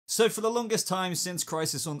So for the longest time since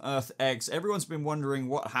Crisis on Earth X, everyone's been wondering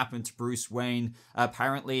what happened to Bruce Wayne,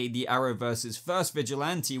 apparently the Arrowverse's first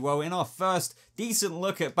vigilante. Well, in our first decent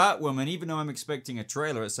look at Batwoman, even though I'm expecting a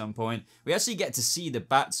trailer at some point, we actually get to see the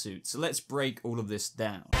Batsuit. So let's break all of this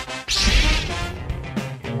down.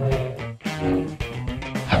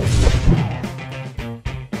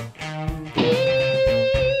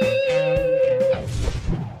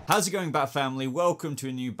 How's it going, Bat family? Welcome to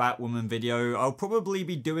a new Batwoman video. I'll probably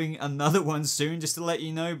be doing another one soon, just to let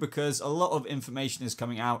you know, because a lot of information is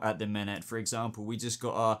coming out at the minute. For example, we just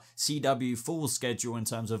got our CW full schedule in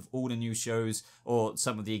terms of all the new shows, or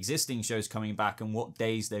some of the existing shows coming back and what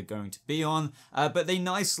days they're going to be on. But they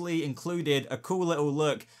nicely included a cool little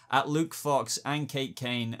look at Luke Fox and Kate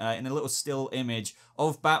Kane in a little still image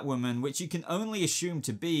of Batwoman, which you can only assume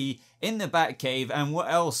to be in the Batcave. And what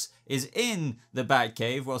else is in the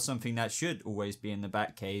Batcave? Well, something that should always be in the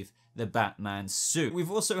Batcave: the Batman suit. We've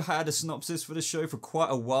also had a synopsis for the show for quite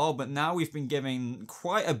a while, but now we've been given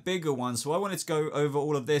quite a bigger one, so I wanted to go over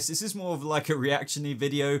all of this. This is more of like a reactionary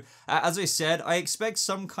video. As I said, I expect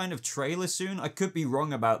some kind of trailer soon. I could be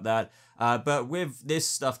wrong about that. But with this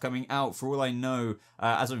stuff coming out, for all I know,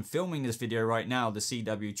 as I'm filming this video right now, the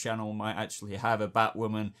CW channel might actually have a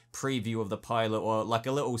Batwoman preview of the pilot, or like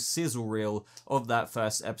a little sizzle reel of that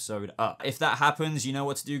first episode up. If that happens, you know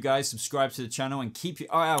what to do, guys. Subscribe to the channel and keep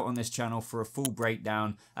your eye out on this channel for a full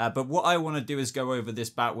breakdown. But what I want to do is go over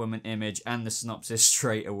this Batwoman image and the synopsis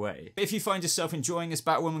straight away. If you find yourself enjoying this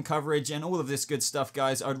Batwoman coverage and all of this good stuff,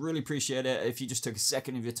 guys, I'd really appreciate it if you just took a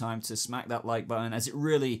second of your time to smack that like button, as it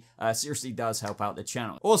really seriously does help out the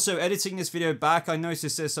channel. Also, editing this video back, I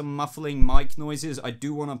noticed there's some muffling mic noises. I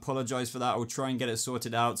do want to apologize for that. I'll try and get it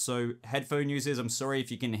sorted out. So headphone users, I'm sorry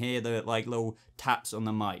if you can hear the like little taps on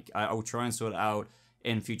the mic. I'll try and sort it out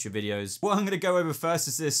in future videos. What I'm going to go over first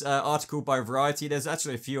is this article by Variety. There's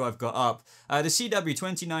actually a few I've got up. The CW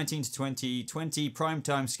 2019 to 2020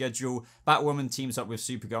 primetime schedule. Batwoman teams up with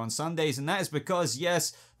Supergirl on Sundays, and that is because,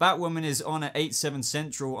 yes, Batwoman is on at 8/7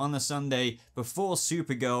 Central on the Sunday before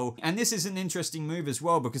Supergirl. And this is an interesting move as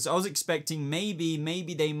well, because I was expecting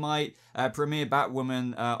maybe they might premiere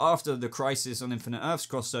Batwoman after the Crisis on Infinite Earths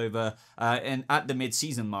crossover and at the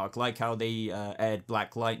mid-season mark, like how they aired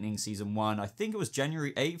Black Lightning Season 1. I think it was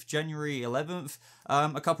January 8th, January 11th,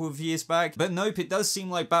 a couple of years back. But nope, it does seem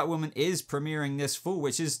like Batwoman is premiering this fall,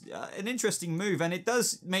 which is an interesting move, and it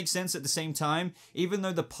does make sense at the same time, even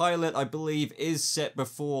though the pilot, I believe, is set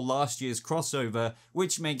before last year's crossover,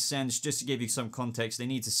 which makes sense. Just to give you some context, they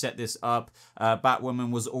need to set this up.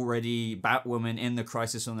 Batwoman was already Batwoman in the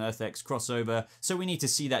Crisis on Earth X crossover, so we need to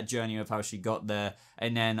see that journey of how she got there.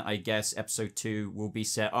 And then I guess episode 2 will be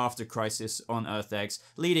set after Crisis on Earth X,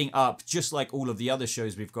 leading up, just like all of the other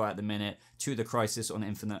shows we've got at the minute, to the Crisis on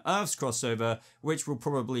Infinite Earths crossover, which will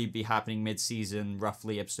probably be happening mid-season,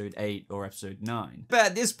 roughly episode 8 or episode 9. But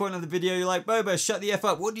at this point of the video, you're like, Boba, shut the F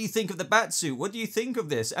up. What do you think of the Batsuit? What do you think of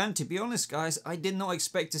this? And to be honest, guys, I did not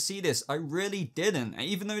expect to see this. I really didn't.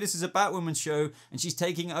 Even though this is a Batwoman show and she's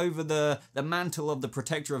taking over the mantle of the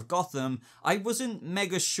Protector of Gotham, I wasn't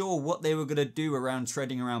mega sure what they were going to do around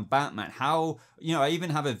treading around Batman. How, you know, I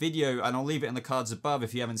even have a video, and I'll leave it in the cards above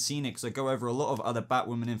if you haven't seen it, because I go over a lot of other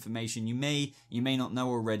Batwoman information you may not know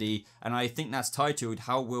already, and I think that's titled,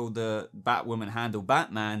 How Will the Batwoman Handle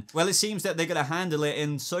Batman? Well, it seems that they're going to handle it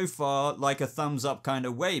in, so far, like a thumbs up kind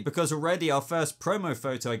of way, because already our first promo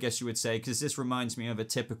photo, I guess you would say, because this reminds me of a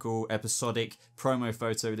typical episodic promo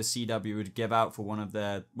photo the CW would give out for one of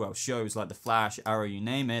their, well, shows like The Flash, Arrow, you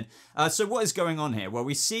name it. So what is going on here? Well,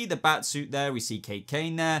 we see the Batsuit there, we see Kate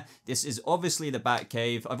Kane there. This is obviously the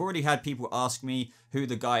Batcave. I've already had people ask me who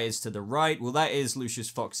the guy is to the right. Well, that is Lucius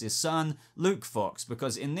Fox's son, Luke Fox,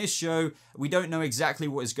 because in this show, we don't know exactly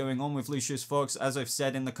what is going on with Lucius Fox. As I've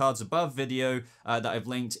said in the cards above video that I've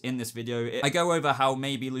linked in this video, I go over how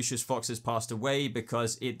maybe Lucius Fox has passed away,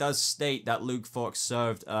 because it does state that Luke Fox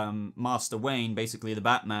served Master Wayne, basically the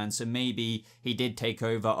Batman, so maybe he did take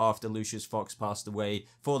over after Lucius Fox passed away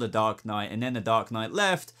for the Dark Knight, and then the Dark Knight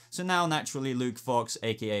left, so now naturally Luke Fox,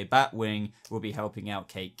 aka Batwing, will be helping out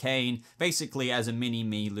Kate Kane, basically as a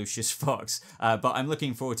mini-me Lucius Fox. But I'm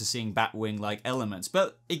looking forward to seeing Batwing-like elements.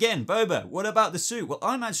 But again, Boba, what about the suit? Well,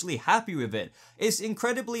 I'm actually happy with it. It's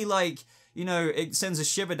incredibly, like, you know, it sends a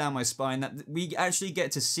shiver down my spine that we actually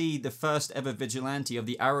get to see the first ever vigilante of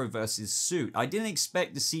the Arrowverse's suit. I didn't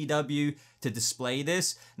expect the CW to display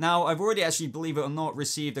this. Now, I've already actually, believe it or not,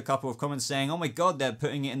 received a couple of comments saying, oh my god, they're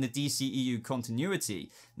putting it in the DCEU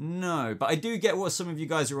continuity. No, but I do get what some of you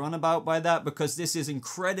guys are on about by that, because this is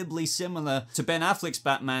incredibly similar to Ben Affleck's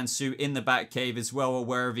Batman suit in the Batcave as well, or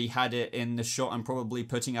wherever he had it in the shot I'm probably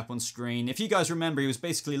putting up on screen. If you guys remember, he was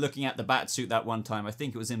basically looking at the Batsuit that one time. I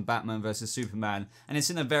think it was in Batman vs Superman, and it's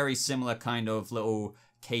in a very similar kind of little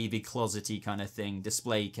cavey, closety kind of thing,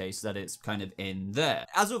 display case that it's kind of in there.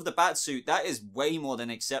 As of the Batsuit, that is way more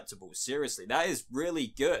than acceptable. Seriously, that is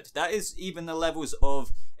really good. That is even the levels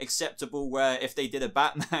of acceptable where if they did a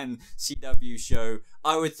Batman CW show,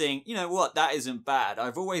 I would think, you know what, that isn't bad.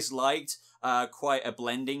 I've always liked quite a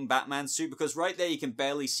blending Batman suit, because right there you can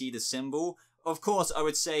barely see the symbol. Of course, I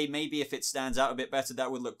would say maybe if it stands out a bit better,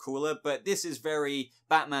 that would look cooler, but this is very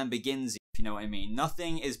Batman Begins, if you know what I mean.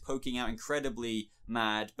 Nothing is poking out incredibly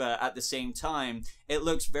mad, but at the same time, it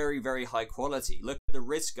looks very, very high quality. Look at the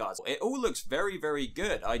wrist guards. It all looks very, very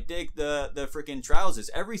good. I dig the freaking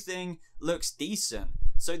trousers. Everything looks decent.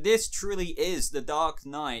 So this truly is the Dark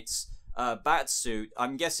Knight's Batsuit.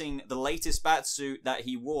 I'm guessing the latest Batsuit that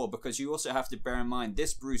he wore, because you also have to bear in mind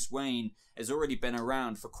this Bruce Wayne has already been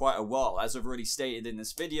around for quite a while. As I've already stated in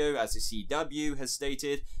this video, as the CW has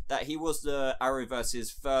stated, that he was the Arrowverse's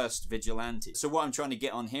first vigilante. So what I'm trying to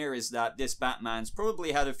get on here is that this Batman's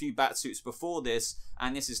probably had a few Batsuits before this,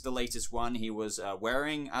 and this is the latest one he was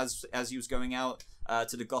wearing as he was going out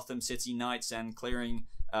to the Gotham City Knights and clearing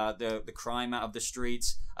the crime out of the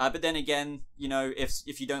streets. But then again, you know,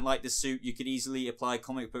 if you don't like the suit, you could easily apply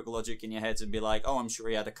comic book logic in your heads and be like, oh, I'm sure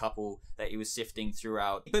he had a couple that he was sifting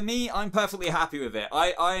throughout. But me, I'm perfectly happy with it.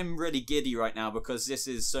 I'm really giddy right now, because this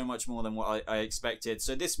is so much more than what I expected.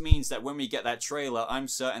 So this means that when we get that trailer, I'm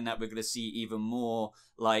certain that we're going to see even more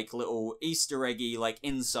like little Easter eggy like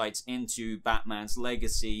insights into Batman's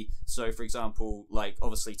legacy. So for example, like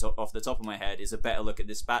obviously off the top of my head is a better look at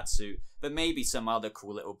this Batsuit, but maybe some other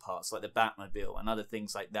cool little parts like the Batmobile and other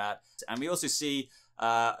things like that. And we also see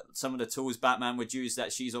some of the tools Batman would use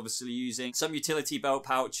that she's obviously using, some utility belt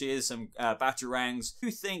pouches, some batarangs. I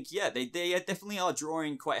do think, yeah, they definitely are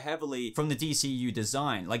drawing quite heavily from the DCU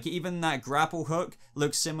design. Like even that grapple hook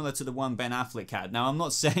looks similar to the one Ben Affleck had. Now I'm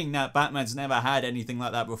not saying that Batman's never had anything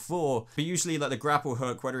like that before, but usually like the grapple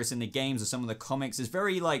hook, whether it's in the games or some of the comics, is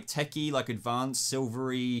very like techie, like advanced,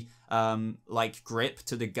 silvery, like grip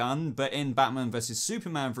to the gun. But in Batman vs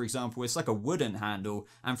Superman, for example, it's like a wooden handle,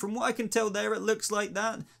 and from what I can tell there, it looks like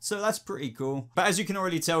that, so that's pretty cool. But as you can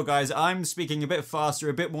already tell, guys, I'm speaking a bit faster,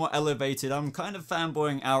 a bit more elevated. I'm kind of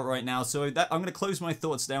fanboying out right now, so I'm gonna close my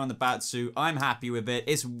thoughts there on the Batsuit. I'm happy with it.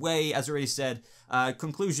 It's way, as I already said,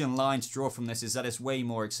 conclusion line to draw from this is that it's way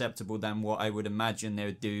more acceptable than what I would imagine they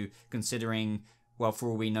would do, considering, well, for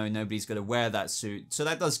all we know, nobody's going to wear that suit. So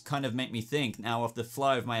that does kind of make me think, now off the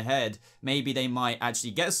fly of my head, maybe they might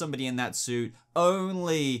actually get somebody in that suit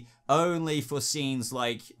only for scenes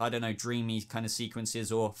like, I don't know, dreamy kind of sequences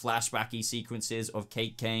or flashbacky sequences of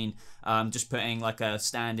Kate Kane, just putting like a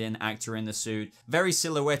stand-in actor in the suit. Very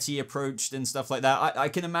silhouette-y approached and stuff like that. I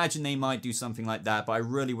can imagine they might do something like that, but I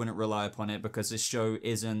really wouldn't rely upon it, because this show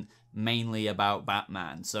isn't mainly about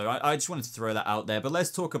Batman. So I just wanted to throw that out there. But let's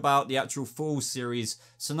talk about the actual full series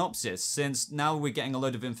synopsis, since now we're getting a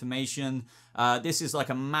load of information. This is like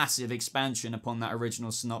a massive expansion upon that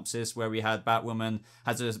original synopsis where we had Batwoman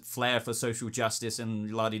has a flair for social justice and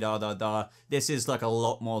la-di-da-da-da. This is like a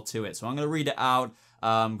lot more to it. So I'm going to read it out.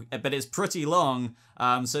 But it's pretty long,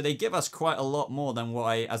 so they give us quite a lot more than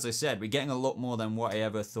what as I said, we're getting a lot more than what I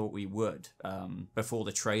ever thought we would before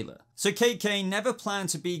the trailer. So Kate Kane never planned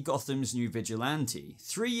to be Gotham's new vigilante.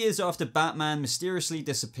 3 years after Batman mysteriously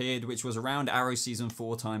disappeared, which was around Arrow Season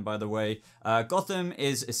 4 time, by the way, Gotham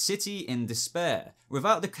is a city in despair.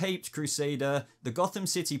 Without the Caped Crusader, the Gotham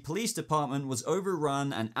City Police Department was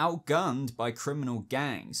overrun and outgunned by criminal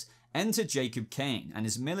gangs. Enter Jacob Kane and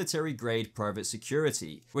his military-grade private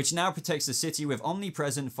security, which now protects the city with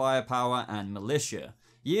omnipresent firepower and militia.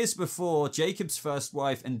 Years before, Jacob's first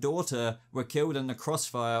wife and daughter were killed in the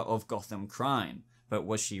crossfire of Gotham crime. But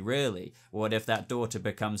was she really? What if that daughter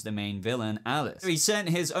becomes the main villain, Alice? He sent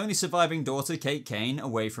his only surviving daughter, Kate Kane,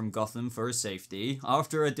 away from Gotham for her safety.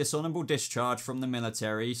 After a dishonorable discharge from the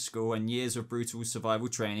military, school, and years of brutal survival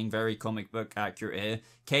training, very comic book accurate here,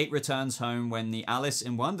 Kate returns home when the Alice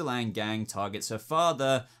in Wonderland gang targets her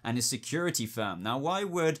father and his security firm. Now, why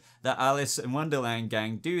would the Alice in Wonderland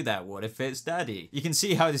gang do that? What if it's Daddy? You can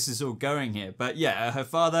see how this is all going here. But yeah, her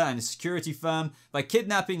father and his security firm, by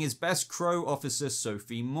kidnapping his best Crow officer,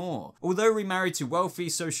 Sophie more. Although remarried to wealthy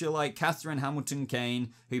socialite Catherine Hamilton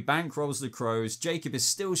Kane, who bankrolls the Crows, Jacob is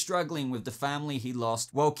still struggling with the family he lost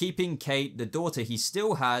while keeping Kate, the daughter he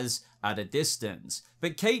still has, at a distance.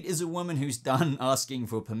 But Kate is a woman who's done asking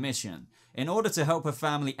for permission. In order to help her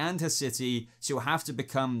family and her city, she'll have to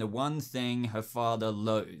become the one thing her father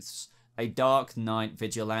loathes: a Dark Knight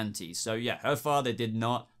vigilante. So yeah, her father did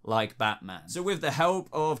not like Batman. So with the help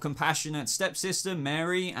of compassionate stepsister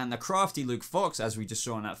Mary and the crafty Luke Fox, as we just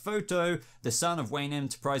saw in that photo, the son of Wayne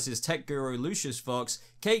Enterprises tech guru Lucius Fox,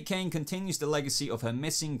 Kate Kane continues the legacy of her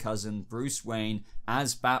missing cousin Bruce Wayne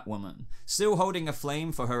as Batwoman. Still holding a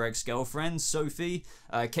flame for her ex-girlfriend Sophie,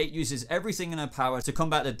 Kate uses everything in her power to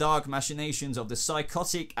combat the dark machinations of the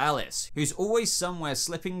psychotic Alice, who's always somewhere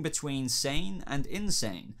slipping between sane and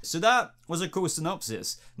insane. So that was a cool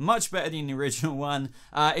synopsis. Much better than the original one.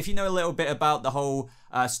 If you know a little bit about the whole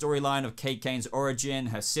storyline of Kate Kane's origin,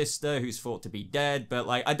 her sister who's thought to be dead, but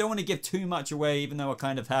like I don't want to give too much away, even though I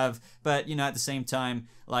kind of have, but you know, at the same time,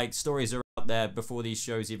 like stories are out there before these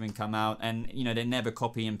shows even come out, and you know, they're never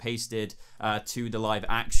copy and pasted to the live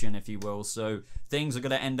action, if you will, so things are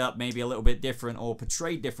going to end up maybe a little bit different or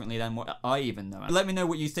portrayed differently than what I even know. Let me know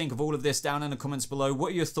what you think of all of this down in the comments below.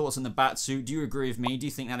 What are your thoughts on the Batsuit? Do you agree with me? Do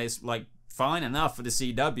you think that is like fine enough for the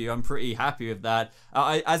CW? I'm pretty happy with that.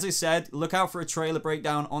 As I said, look out for a trailer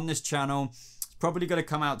breakdown on this channel. It's probably going to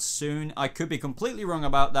come out soon. I could be completely wrong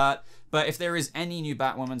about that, but if there is any new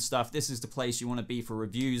Batwoman stuff, this is the place you want to be for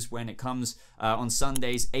reviews when it comes on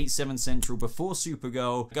Sundays, 8, 7 Central before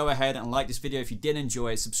Supergirl. Go ahead and like this video if you did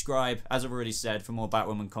enjoy it. Subscribe, as I've already said, for more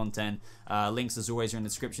Batwoman content. Links, as always, are in the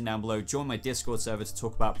description down below. Join my Discord server to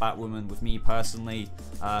talk about Batwoman with me personally.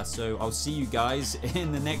 So I'll see you guys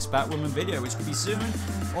in the next Batwoman video, which could be soon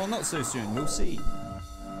or not so soon. We'll see.